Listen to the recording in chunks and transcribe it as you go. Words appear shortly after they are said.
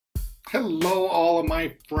Hello, all of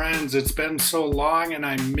my friends. It's been so long and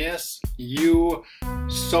I miss you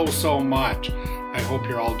so much. I hope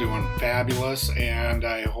you're all doing fabulous, and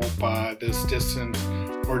I hope this distance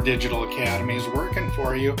or digital academy is working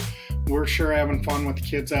for you. We're sure having fun with the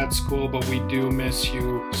kids at school, but we do miss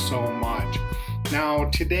you so much. Now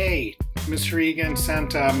today, Mr. Egan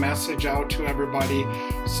sent a message out to everybody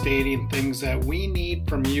stating things that we need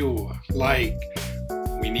from you, like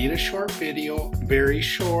we need a short video, very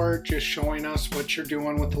short, just showing us what you're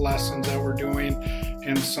doing with the lessons that we're doing,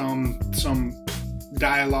 and some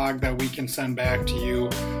dialogue that we can send back to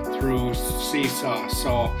you through Seesaw.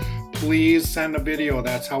 So please send a video.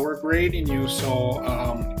 That's how we're grading you. So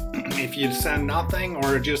if you send nothing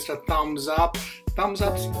or just a thumbs up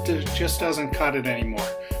just doesn't cut it anymore.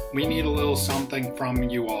 We need a little something from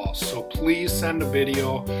you all. So please send a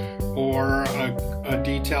video or a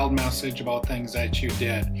detailed message about things that you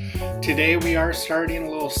did. Today we are starting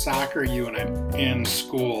a little soccer unit in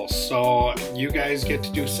school. So you guys get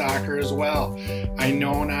to do soccer as well. I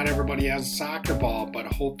know not everybody has a soccer ball, but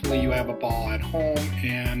hopefully you have a ball at home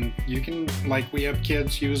and you can, like we have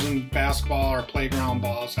kids using basketball or playground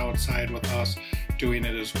balls outside with us doing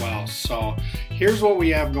it as well. So here's what we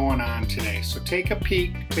have going on today. So take a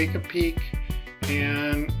peek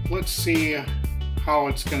and let's see how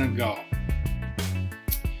it's gonna go.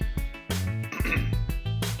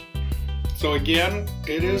 So again,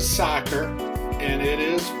 it is soccer and it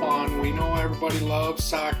is fun. We know everybody loves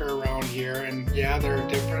soccer around here, and yeah, there are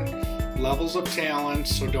different levels of talent,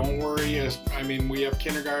 so don't worry. I mean, we have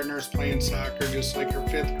kindergartners playing soccer just like our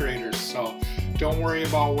 5th graders, so don't worry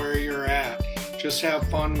about where you're at. Just have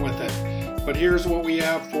fun with it. But here's what we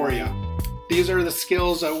have for you. These are the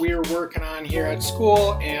skills that we are working on here at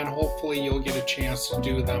school, and hopefully you'll get a chance to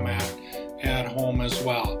do them at home as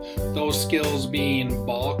well. Those skills being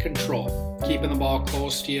ball control, keeping the ball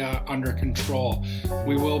close to you, under control.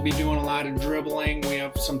 We will be doing a lot of dribbling. We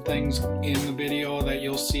have some things in the video that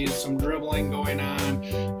you'll see some dribbling going on,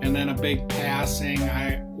 and then a big passing.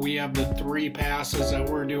 We have the 3 passes that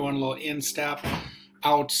we're doing, a little instep,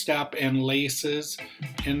 outstep, and laces,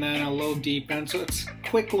 and then a little defense. So it's a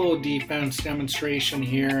quick little defense demonstration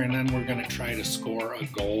here, and then we're going to try to score a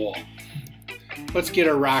goal. Let's get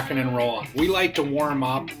her rocking and rolling. We like to warm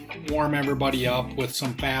everybody up with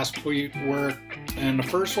some fast feet work, and the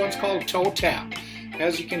first one's called toe tap.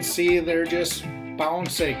 As you can see, they're just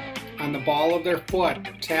bouncing on the ball of their foot,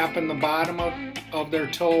 tapping the bottom of their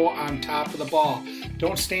toe on top of the ball.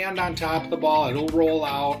 Don't stand on top of the ball, it'll roll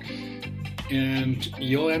out and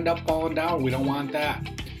you'll end up falling down. We don't want that.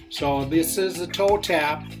 So this is the toe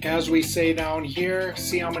tap. As we say down here,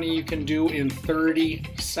 see how many you can do in 30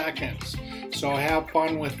 seconds. So have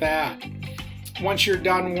fun with that. Once you're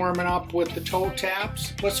done warming up with the toe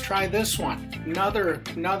taps, let's try this one.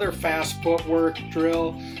 Another fast footwork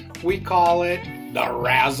drill. We call it the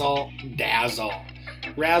razzle dazzle.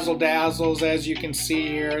 Razzle dazzles, as you can see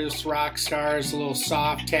here, this rock star is a little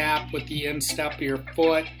soft tap with the instep of your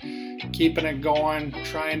foot, keeping it going,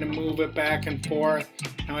 trying to move it back and forth.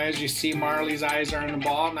 Now as you see, Marley's eyes are on the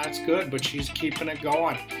ball, and that's good, but she's keeping it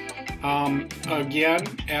going. Again,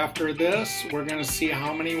 after this, we're going to see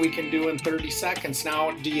how many we can do in 30 seconds.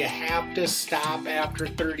 Now, do you have to stop after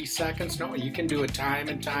 30 seconds? No, you can do it time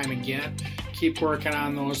and time again. Keep working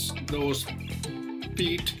on those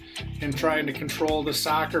feet and trying to control the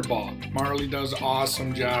soccer ball. Marley does an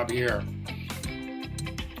awesome job here.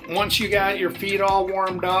 Once you got your feet all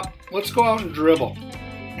warmed up, let's go out and dribble.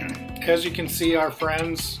 As you can see, our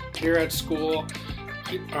friends here at school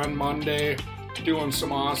on Monday doing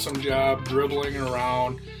some awesome job dribbling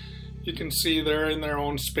around. You can see they're in their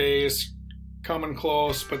own space, coming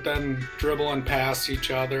close, but then dribbling past each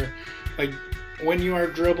other. Like when you are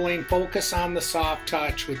dribbling, focus on the soft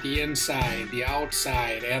touch with the inside, the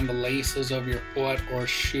outside, and the laces of your foot or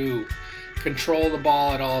shoe. Control the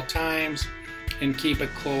ball at all times and keep it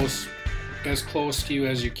close, as close to you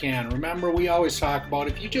as you can. Remember, we always talk about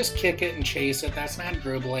if you just kick it and chase it, that's not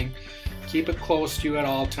dribbling. Keep it close to you at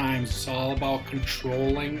all times. It's all about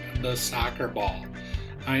controlling the soccer ball.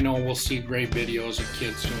 I know we'll see great videos of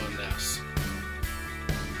kids doing this.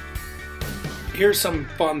 Here's some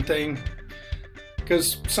fun thing,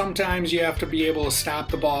 because sometimes you have to be able to stop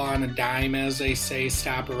the ball on a dime, as they say,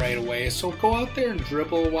 stop it right away. So go out there and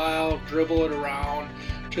dribble a while, dribble it around,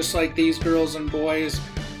 just like these girls and boys.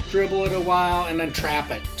 Dribble it a while and then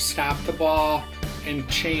trap it. Stop the ball and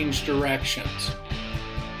change directions.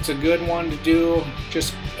 It's a good one to do.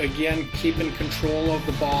 Just again, keeping control of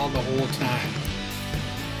the ball the whole time.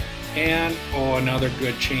 And another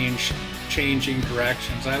good changing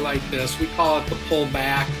directions. I like this. We call it the pull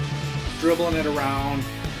back. Dribbling it around,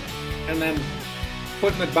 and then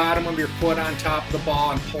putting the bottom of your foot on top of the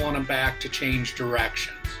ball and pulling them back to change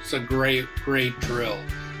directions. It's a great drill.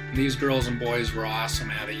 And these girls and boys were awesome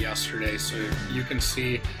at it yesterday, so you can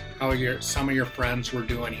see how some of your friends were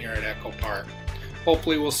doing here at Echo Park.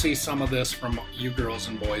 Hopefully we'll see some of this from you girls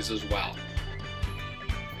and boys as well.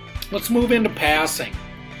 Let's move into passing.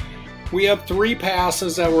 We have 3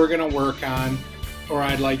 passes that we're going to work on, or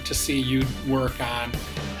I'd like to see you work on.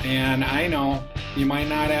 And I know you might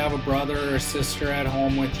not have a brother or sister at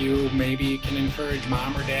home with you. Maybe you can encourage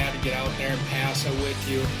mom or dad to get out there and pass it with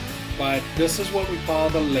you. But this is what we call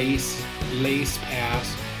the lace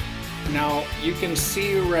pass. Now you can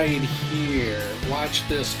see right here, watch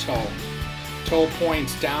this toe. Toe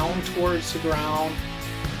points down towards the ground,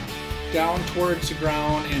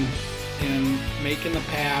 and making the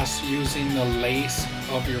pass using the lace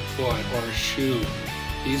of your foot or shoe.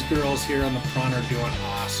 These girls here on the front are doing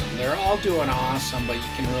awesome. They're all doing awesome, but you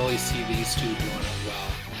can really see these 2 doing it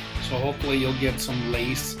well. So hopefully you'll get some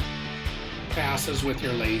lace passes with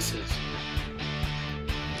your laces.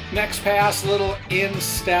 Next pass, little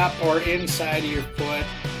instep or inside of your foot.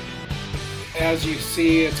 As you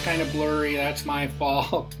see, it's kind of blurry. That's my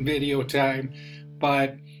fault, video time.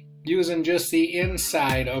 But using just the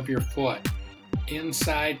inside of your foot.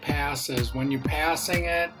 Inside passes. When you're passing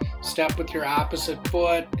it, step with your opposite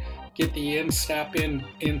foot, get the instep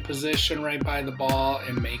in position right by the ball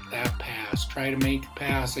and make that pass. Try to make the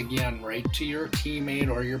pass again right to your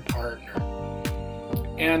teammate or your partner.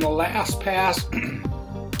 And the last pass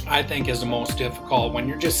I think is the most difficult. When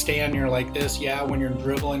you're just standing here like this, yeah, when you're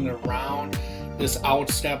dribbling around, this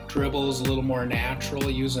outstep dribble is a little more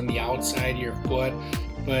natural using the outside of your foot.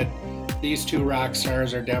 But these 2 rock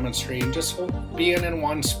stars are demonstrating just being in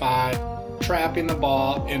one spot, trapping the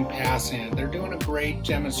ball and passing it. They're doing a great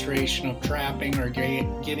demonstration of trapping or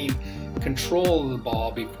getting control of the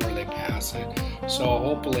ball before they pass it. So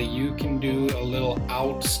hopefully you can do a little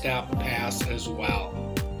outstep pass as well.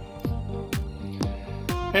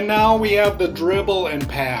 And now we have the dribble and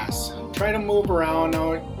pass. Try to move around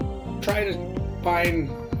now. Try to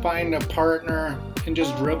find a partner and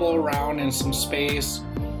just dribble around in some space.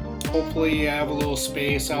 Hopefully you have a little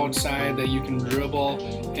space outside that you can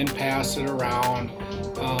dribble and pass it around.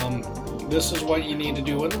 This is what you need to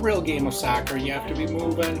do in the real game of soccer. You have to be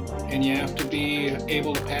moving and you have to be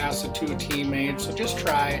able to pass it to a teammate. So just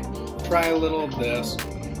try a little of this.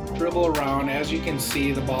 Dribble around. As you can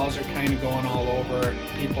see, the balls are kind of going all over and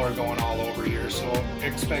people are going all over here. So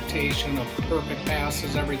expectation of perfect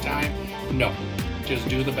passes every time? No. Just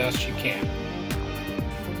do the best you can.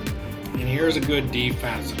 And here's a good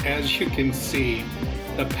defense. As you can see,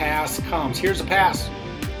 the pass comes. Here's a pass.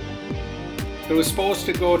 It was supposed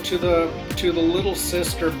to go to the little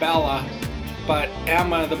sister Bella, but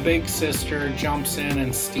Emma, the big sister, jumps in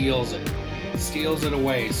and steals it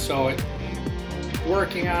away. So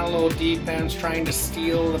working on a little defense, trying to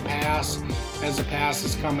steal the pass as the pass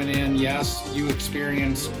is coming in. Yes, you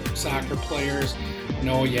experienced soccer players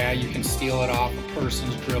know, yeah, you can steal it off a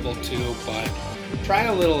person's dribble too, but try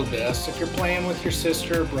a little of this. If you're playing with your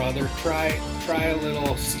sister or brother, try a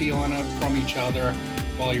little stealing it from each other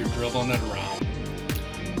while you're dribbling it around.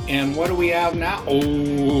 And what do we have now?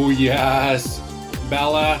 Oh yes,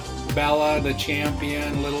 Bella, the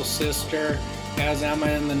champion, little sister, has Emma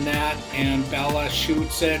in the net, and Bella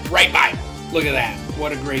shoots it right by. Look at that,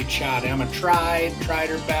 what a great shot. Emma tried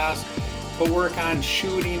her best, but work on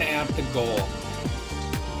shooting at the goal.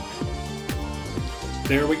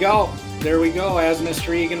 There we go. As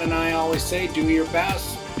Mr. Egan and I always say, do your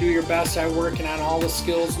best. Do your best at working on all the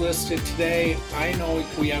skills listed today. I know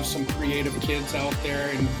we have some creative kids out there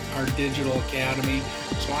in our digital academy,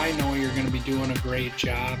 so I know you're going to be doing a great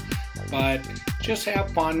job. But just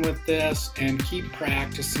have fun with this and keep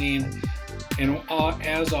practicing. And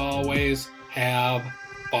as always, have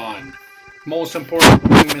fun. Most important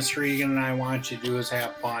thing Mr. Egan and I want you to do is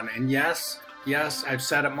have fun. And yes, I've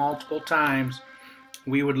said it multiple times.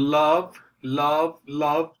 We would love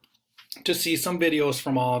to see some videos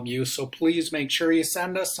from all of you. So please make sure you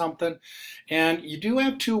send us something. And you do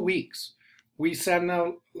have 2 weeks. We send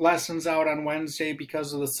the lessons out on Wednesday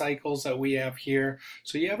because of the cycles that we have here.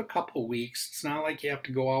 So you have a couple weeks. It's not like you have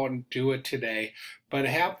to go out and do it today. But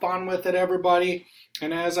have fun with it, everybody.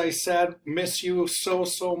 And as I said, miss you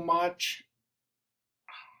so much.